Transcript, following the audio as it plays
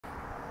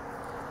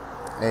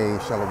Hey,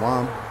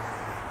 Shalom.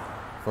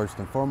 First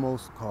and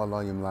foremost, call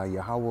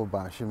Yahawah,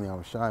 Bahasham,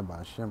 Yahawashi,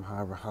 Bahasham,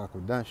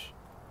 Hakodash.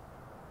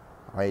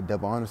 All right,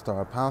 double honors to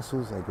our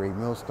apostles, a great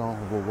millstone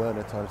who were well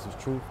that taught us his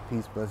truth.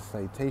 Peace, blessings,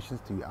 salutations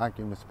to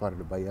Yahawah, this part of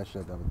the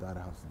Bahasham, the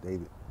house of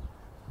David.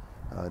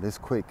 This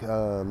quick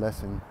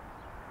lesson,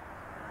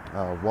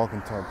 walk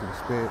and talk to the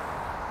Spirit.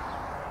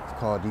 It's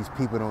called These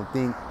People Don't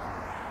Think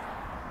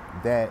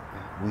That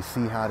We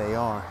See How They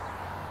Are.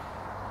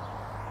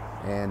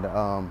 And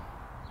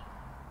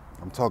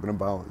I'm talking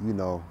about,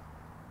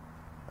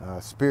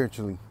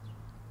 spiritually.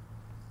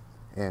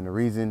 And the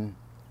reason,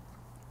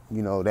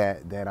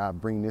 that I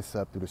bring this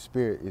up through the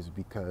Spirit is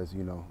because,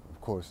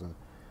 of course,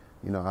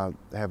 I'm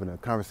having a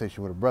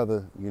conversation with a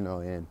brother,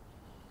 and,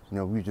 we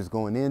were just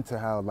going into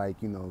how,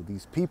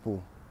 these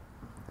people,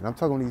 and I'm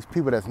talking about these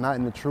people that's not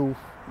in the truth,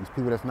 these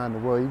people that's not in the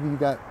world. Even you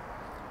got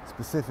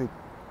specific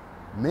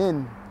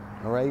men,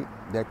 all right,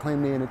 that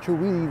claim they're in the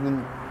truth. We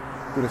even,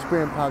 through the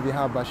Spirit and power of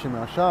Yahawah,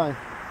 Bahasham,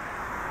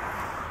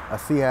 I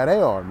see how they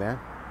are, man.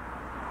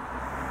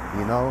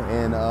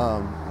 And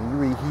when you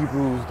read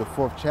Hebrews, the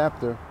 4th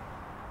chapter,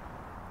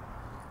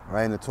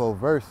 right in the 12th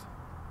verse,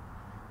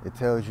 it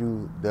tells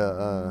you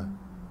the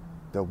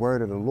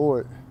word of the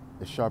Lord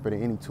is sharper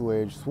than any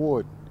two-edged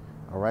sword,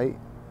 all right?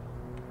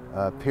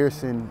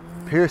 Piercing,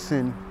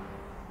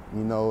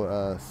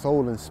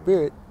 soul and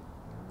spirit,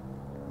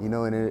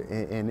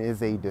 and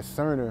is a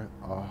discerner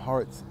of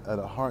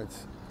the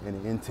hearts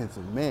and the intents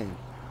of man.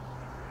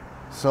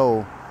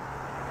 So,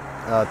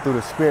 through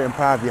the Spirit and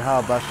power of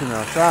Yahawah,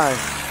 Bahasham,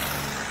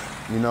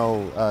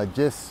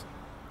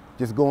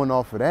 just going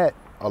off of that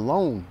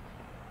alone,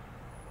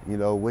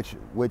 which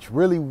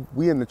really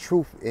we in the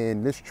truth,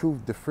 and this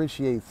truth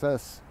differentiates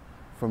us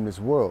from this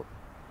world.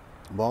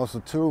 But also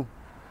too,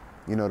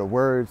 the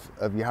words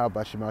of Yahawah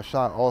Bahasham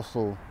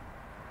also,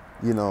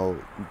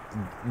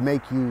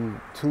 make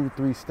you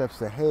 2-3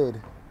 steps ahead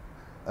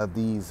of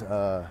these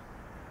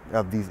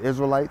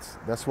Israelites.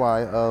 That's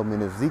why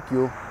in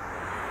Ezekiel,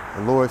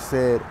 the Lord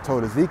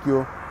told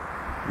Ezekiel,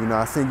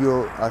 I send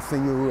you,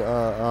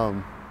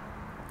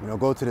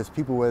 go to this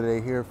people whether they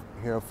hear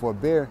or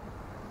forbear,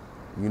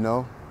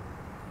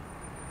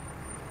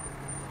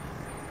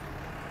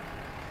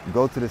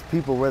 Go to this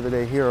people whether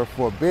they hear or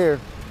forbear,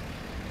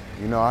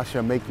 I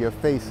shall make your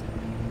face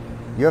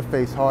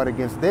hard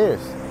against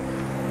theirs.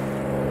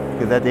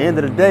 Because at the end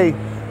of the day,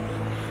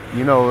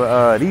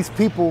 these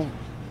people,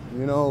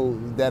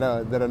 that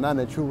are not in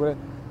the truth,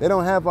 they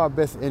don't have our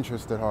best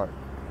interest at heart,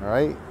 all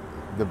right?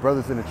 The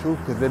brothers in the truth,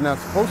 because they're not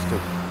supposed to.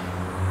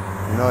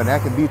 And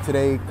that could be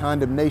today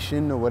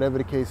condemnation or whatever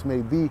the case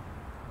may be.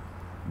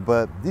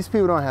 But these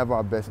people don't have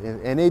our best,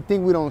 and they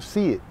think we don't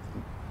see it.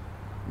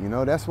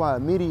 That's why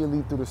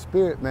immediately through the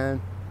Spirit,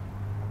 man,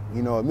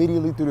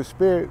 immediately through the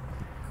Spirit,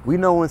 we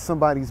know when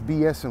somebody's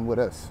BSing with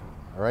us,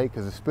 all right?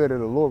 Because the Spirit of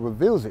the Lord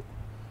reveals it,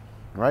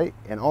 right?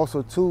 And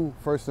also too,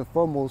 first and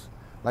foremost,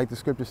 like the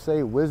scriptures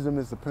say, wisdom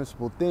is the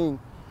principal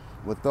thing.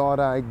 With all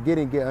that I get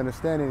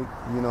understanding,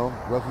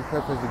 roughly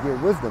preface to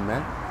get wisdom,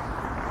 man.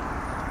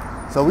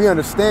 So we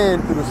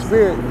understand through the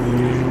Spirit,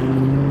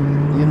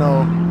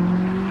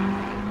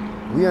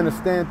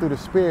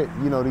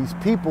 these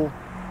people,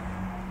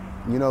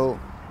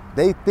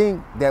 they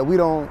think that we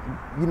don't,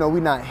 we're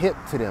not hip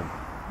to them.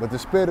 But the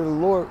Spirit of the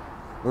Lord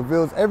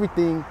reveals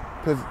everything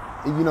because,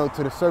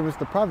 to the servants,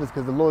 the prophets,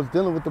 because the Lord's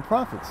dealing with the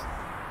prophets.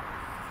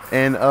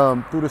 And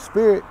through the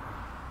Spirit,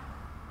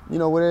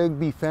 whether it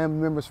be family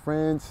members,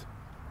 friends,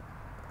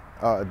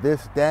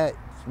 this, that,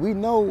 we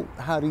know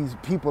how these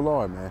people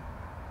are, man.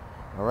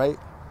 All right?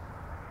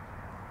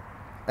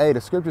 Hey, the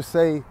scriptures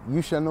say,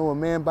 you shall know a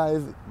man by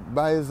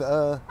his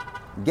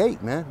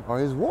gait, man, or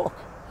his walk.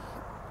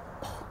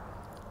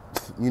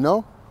 We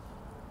know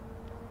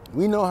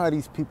how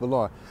these people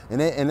are.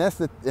 And that's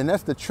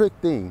the trick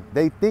thing.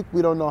 They think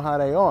we don't know how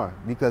they are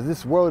because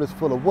this world is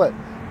full of what?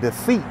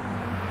 Deceit.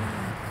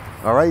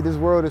 All right? This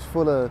world is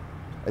full of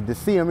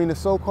deceit. I mean, the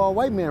so-called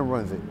white man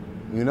runs it,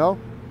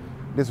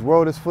 This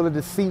world is full of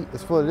deceit.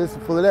 It's full of this,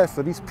 full of that.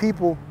 So these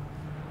people,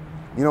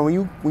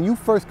 when you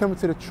first come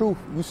into the truth,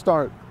 you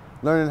start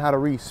learning how to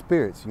read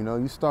spirits.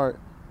 You start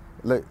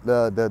like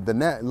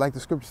the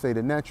scriptures say,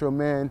 the natural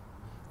man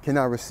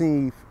cannot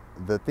receive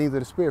the things of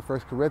the Spirit. 1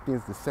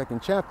 Corinthians, the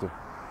 2nd chapter.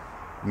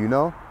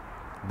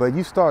 But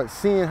you start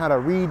seeing how to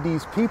read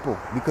these people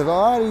because a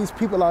lot of these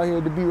people out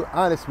here, to be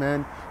honest,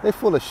 man, they're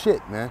full of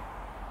shit, man.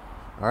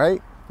 All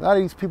right, a lot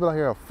of these people out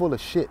here are full of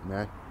shit,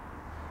 man.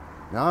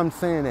 Now I'm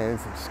saying that,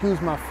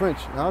 excuse my French,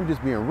 now I'm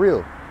just being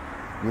real,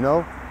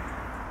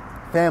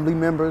 Family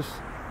members,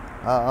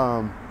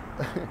 well,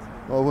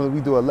 when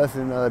we do a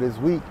lesson this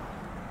week,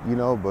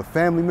 but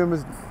family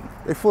members,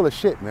 they full of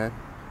shit, man.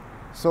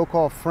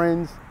 So-called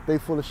friends, they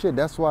full of shit.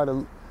 That's why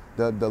the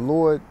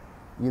Lord,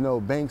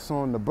 banks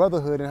on the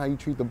brotherhood and how you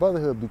treat the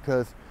brotherhood,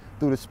 because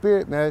through the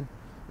Spirit, man,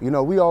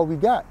 we all we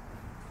got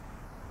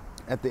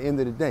at the end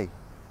of the day,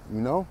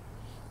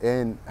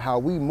 and how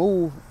we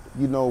move,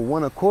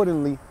 one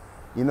accordingly.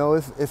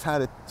 It's how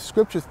the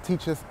scriptures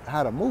teach us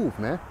how to move,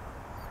 man.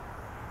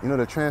 You know,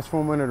 the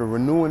transforming or the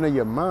renewing of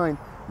your mind.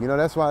 You know,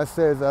 that's why it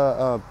says,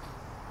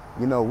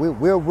 you know,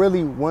 we're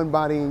really one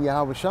body in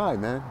Yahawashi,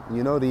 man.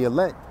 You know, the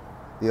elect.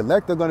 The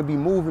elect are going to be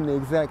moving the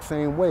exact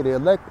same way. The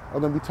elect are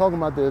going to be talking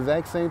about the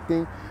exact same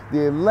thing.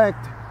 The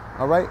elect,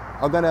 all right,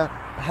 are going to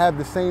have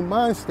the same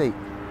mind state.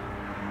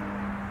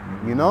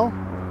 You know?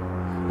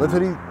 But to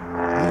these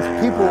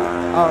people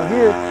out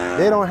here,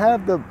 they don't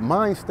have the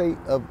mind state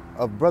of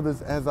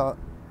brothers as of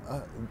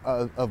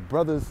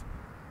brothers,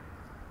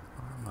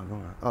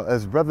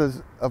 as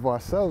brothers of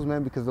ourselves,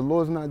 man, because the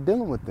Lord's not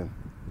dealing with them.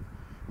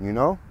 You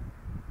know?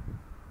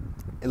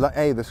 Like,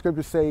 hey, the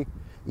scriptures say,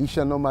 "Ye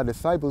shall know my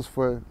disciples,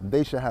 for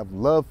they shall have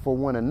love for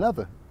one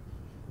another."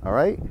 All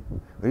right?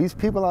 But these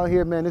people out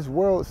here, man, this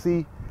world,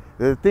 see,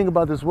 the thing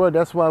about this world,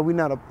 that's why we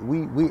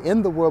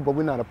in the world, but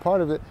we're not a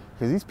part of it,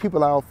 because these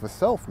people are out for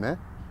self, man.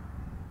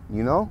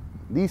 You know?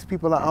 These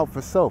people are out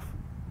for self.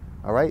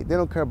 All right? They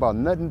don't care about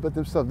nothing but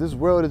themselves. This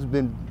world is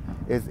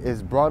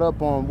brought up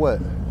on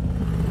what?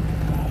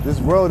 This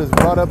world is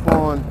brought up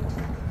on,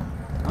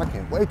 I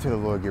can't wait till the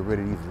Lord get rid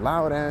of these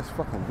loud ass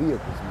fucking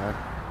vehicles, man.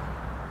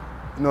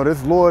 You know,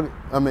 this world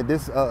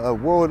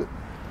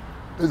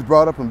is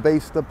brought up and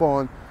based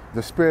upon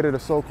the spirit of the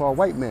so-called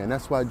white man.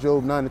 That's why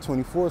Job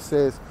 9:24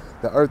 says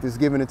the earth is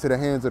given into the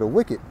hands of the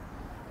wicked.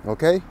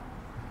 Okay?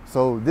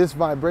 So this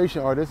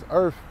vibration, or this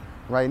earth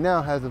right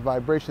now, has a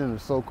vibration of the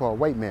so-called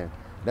white man.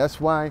 That's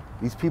why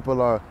these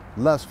people are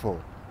lustful,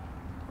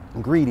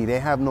 greedy. They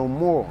have no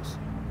morals.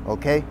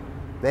 Okay?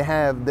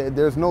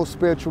 There's no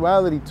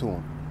spirituality to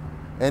them.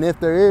 And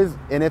if there is,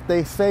 and if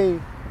they say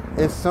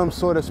it's some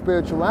sort of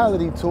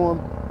spirituality to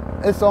them,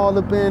 it's all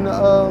up in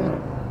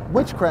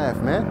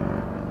witchcraft, man.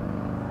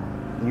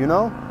 You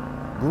know?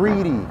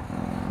 Greedy,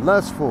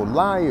 lustful,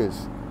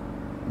 liars.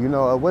 You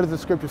know, what does the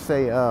scripture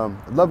say?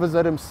 Lovers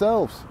of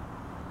themselves.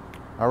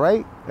 All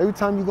right? Every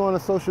time you go on a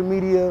social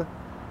media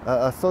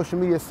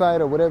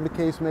site or whatever the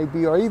case may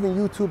be, or even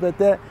YouTube at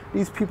that,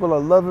 these people are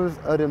lovers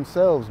of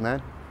themselves,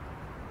 man.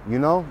 You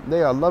know?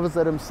 They are lovers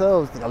of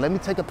themselves. You know, let me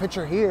take a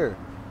picture here.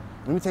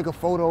 Let me take a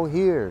photo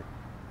here.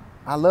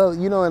 I love,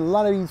 you know, and a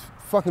lot of these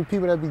fucking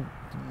people that be,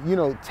 you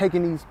know,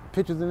 taking these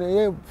pictures, and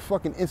they're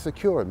fucking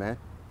insecure, man.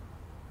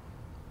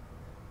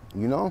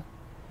 You know?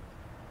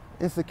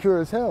 Insecure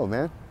as hell,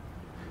 man.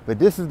 But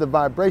this is the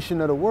vibration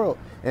of the world.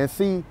 And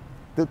see,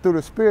 through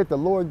the Spirit, the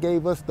Lord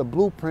gave us the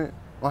blueprint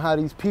on how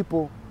these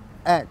people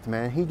act,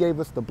 man. He gave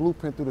us the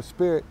blueprint through the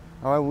Spirit,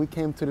 all right, when we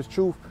came to this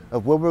truth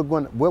of what we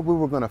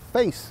were going to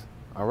face,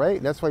 all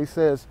right? That's why he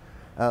says,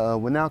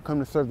 when now come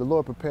to serve the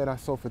Lord, prepare thy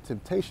soul for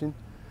temptation.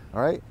 All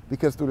right?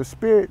 Because through the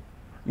Spirit,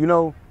 you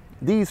know,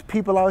 these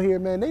people out here,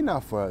 man, they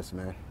not for us,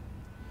 man.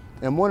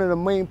 And one of the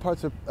main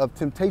parts of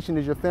temptation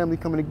is your family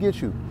coming to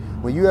get you.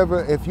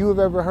 If you have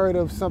ever heard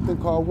of something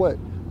called what?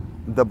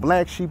 The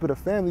black sheep of the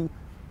family,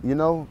 you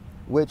know,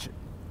 which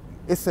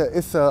it's a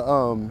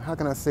how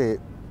can I say it?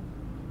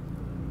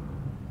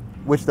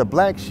 Which the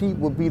black sheep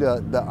would be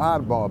the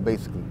oddball,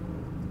 basically,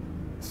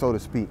 so to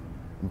speak.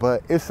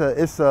 But it's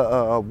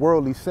a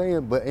worldly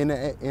saying, but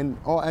in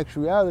all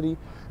actuality,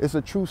 it's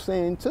a true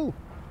saying too.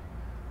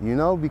 You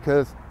know,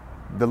 because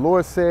the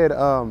Lord said,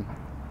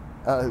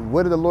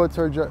 what did the Lord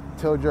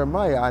tell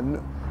Jeremiah?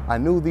 I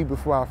knew thee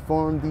before I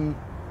formed thee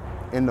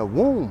in the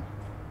womb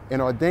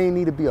and ordained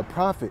thee to be a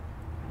prophet.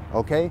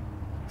 Okay?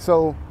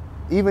 So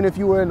even if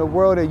you were in the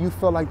world and you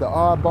felt like the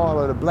oddball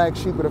or the black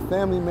sheep of the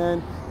family,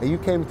 man, and you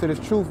came into this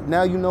truth,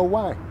 now you know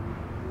why.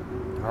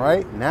 All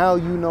right? Now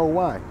you know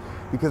why.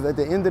 Because at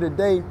the end of the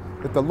day,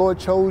 if the Lord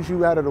chose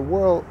you out of the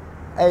world,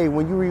 hey,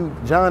 when you read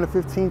John the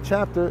 15th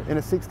chapter and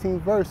the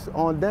 16th verse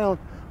on down,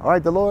 all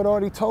right, the Lord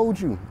already told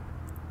you.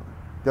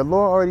 The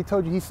Lord already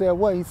told you. He said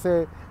what? He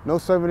said, no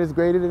servant is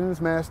greater than his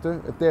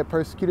master. If they have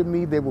persecuted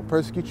me, they will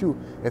persecute you.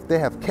 If they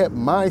have kept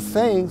my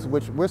sayings,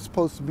 which we're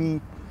supposed to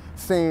be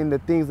saying the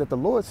things that the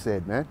Lord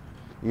said, man,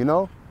 you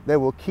know, they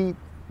will keep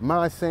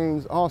my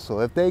sayings also.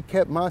 If they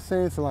kept my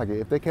sayings,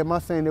 if they kept my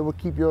saying, they will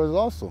keep yours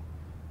also.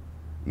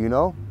 You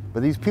know?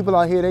 But these people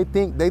out here, they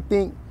think,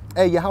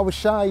 hey,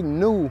 Yahawashi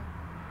knew,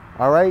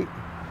 all right?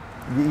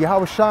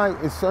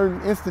 Yahawashi, in certain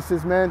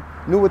instances, man,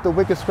 knew what the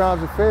wicked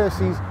scribes and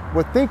Pharisees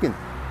were thinking,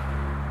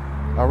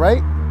 all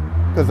right?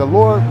 Because the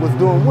Lord was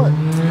doing what?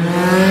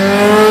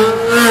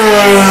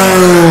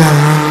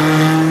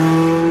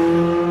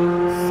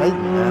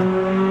 Satan,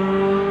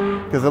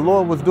 man. Because the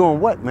Lord was doing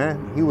what,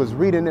 man? He was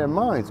reading their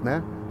minds,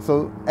 man.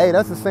 So, hey,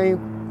 that's the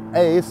same,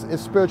 hey,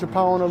 it's spiritual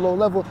power on a low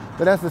level,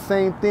 but that's the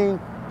same thing,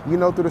 you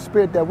know, through the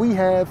Spirit that we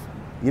have,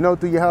 you know,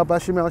 through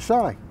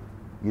Yahawashi,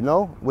 you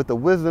know, with the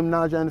wisdom,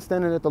 knowledge, and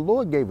understanding that the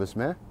Lord gave us,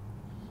 man.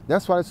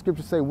 That's why the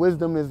scriptures say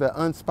wisdom is the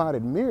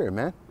unspotted mirror,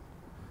 man.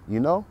 You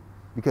know,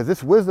 because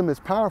this wisdom is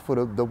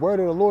powerful. The word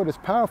of the Lord is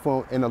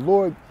powerful, and the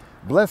Lord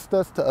blessed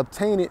us to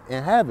obtain it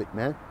and have it,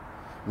 man.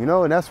 You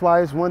know, and that's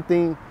why it's one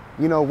thing,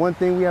 you know, one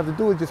thing we have to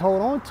do is just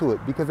hold on to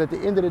it, because at the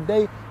end of the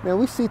day, man,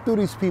 we see through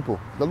these people.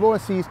 The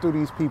Lord sees through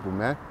these people,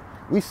 man.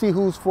 We see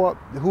who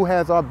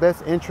has our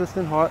best interest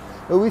in heart,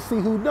 but we see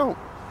who don't.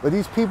 But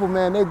these people,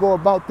 man, they go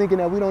about thinking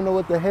that we don't know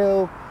what the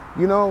hell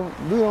we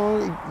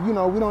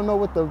don't know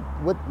what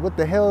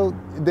the hell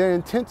their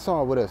intents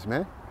are with us,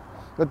 man.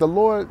 But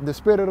the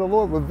Spirit of the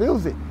Lord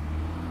reveals it.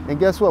 And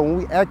guess what? When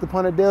we act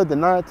upon it, they'll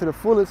deny it to the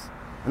fullest.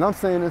 And I'm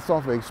saying this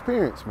off of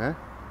experience, man.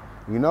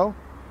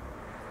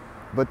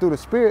 But through the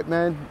Spirit,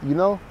 man,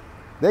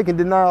 they can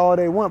deny all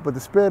they want, but the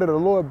Spirit of the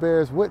Lord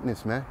bears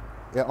witness, man.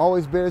 It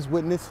always bears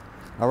witness,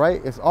 all right?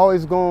 It's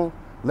always going to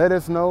let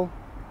us know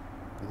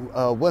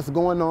what's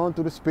going on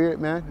through the Spirit,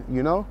 man,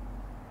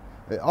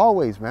 It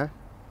always, man.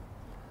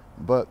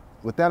 But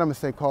with that, I'm going to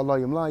say, call Allah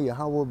Yamla,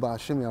 Yahawah,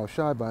 Bahasham,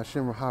 Yahawashi,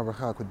 Bahasham, Rahah,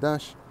 Rahah,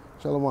 Kodash.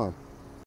 Shalom.